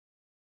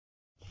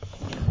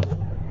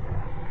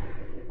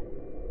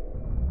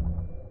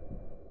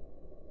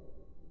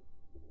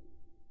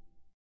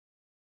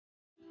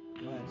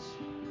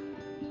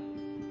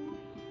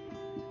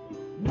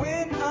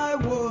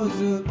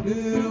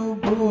little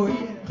boy,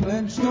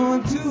 clenched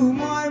onto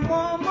my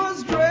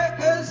mama's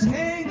dress,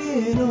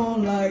 hanging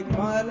on like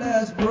my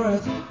last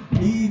breath.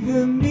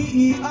 Leaving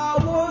me, I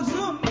was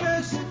a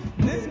mess.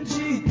 Then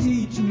she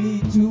teach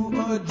me to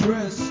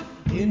address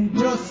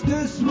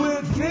injustice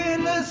with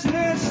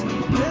fearlessness.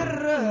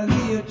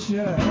 ترى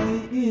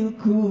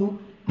شايلكو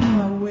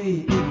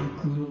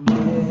هويلكو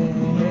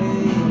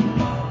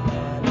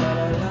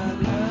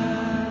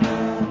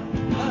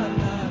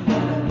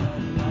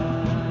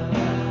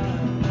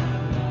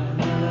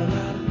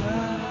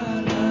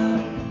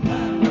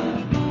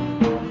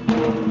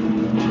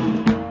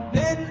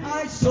Then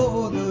I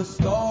saw the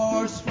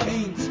stars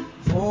faint,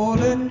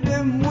 falling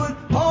dim with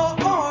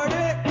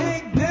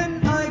heartache.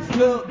 Then I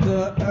felt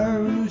the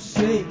earth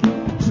shake,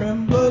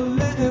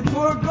 trembling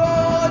for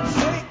God's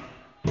sake.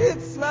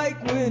 It's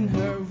like when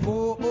her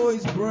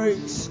voice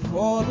breaks,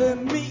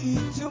 calling me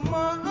to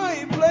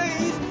my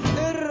place.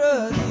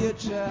 رضيت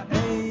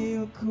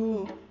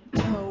شايلكو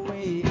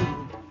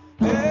هويلكو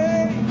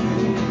Hey,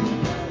 hey.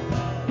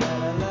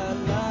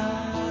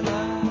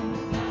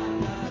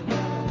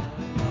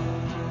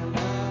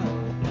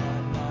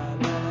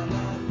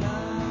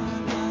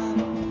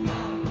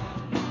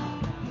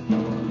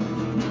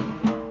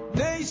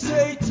 They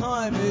say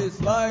time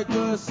is like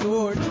a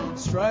sword,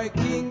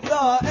 striking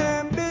the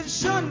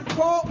ambition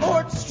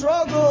chord.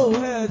 Struggle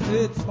has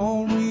its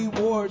own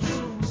rewards,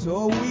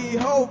 so we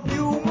hope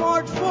you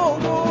march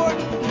forward.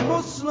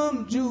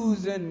 Muslim,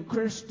 Jews, and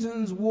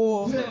Christians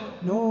war.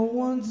 No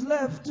one's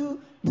left to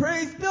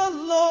praise the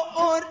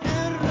Lord.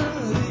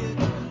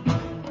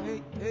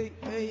 Hey, hey,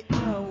 hey,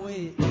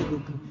 away,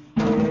 hey,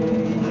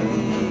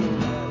 hey.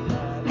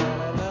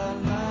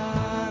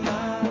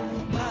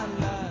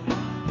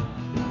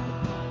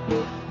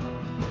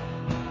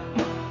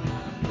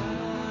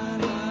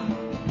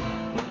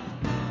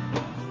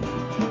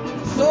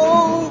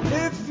 So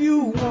if you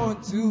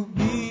want to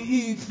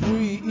be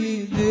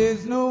free,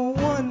 there's no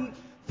one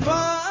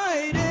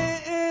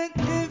fighting.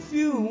 If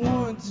you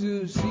want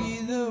to see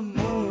the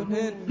moon,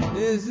 and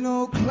there's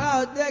no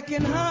cloud that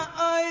can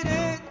hide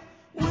it.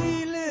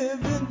 We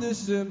live in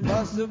this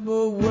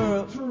impossible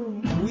world.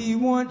 We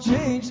want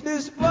change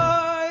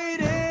despite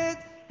it.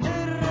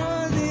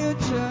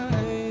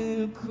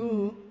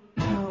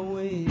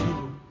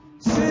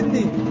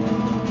 Sydney.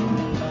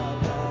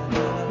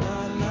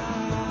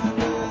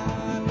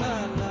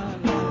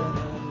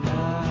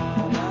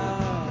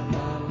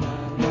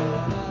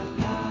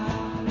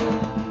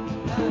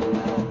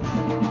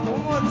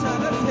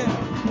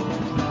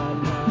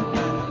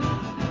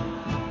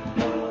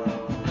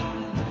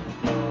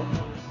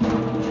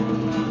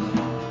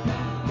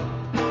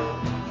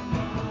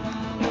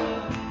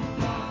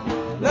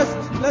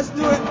 Let's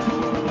do it.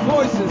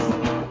 Voices.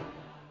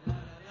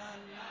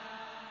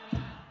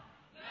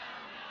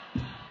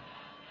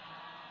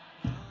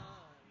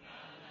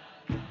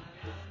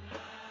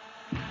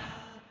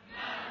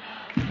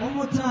 One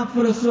more time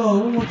for the soul.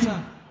 One more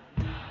time.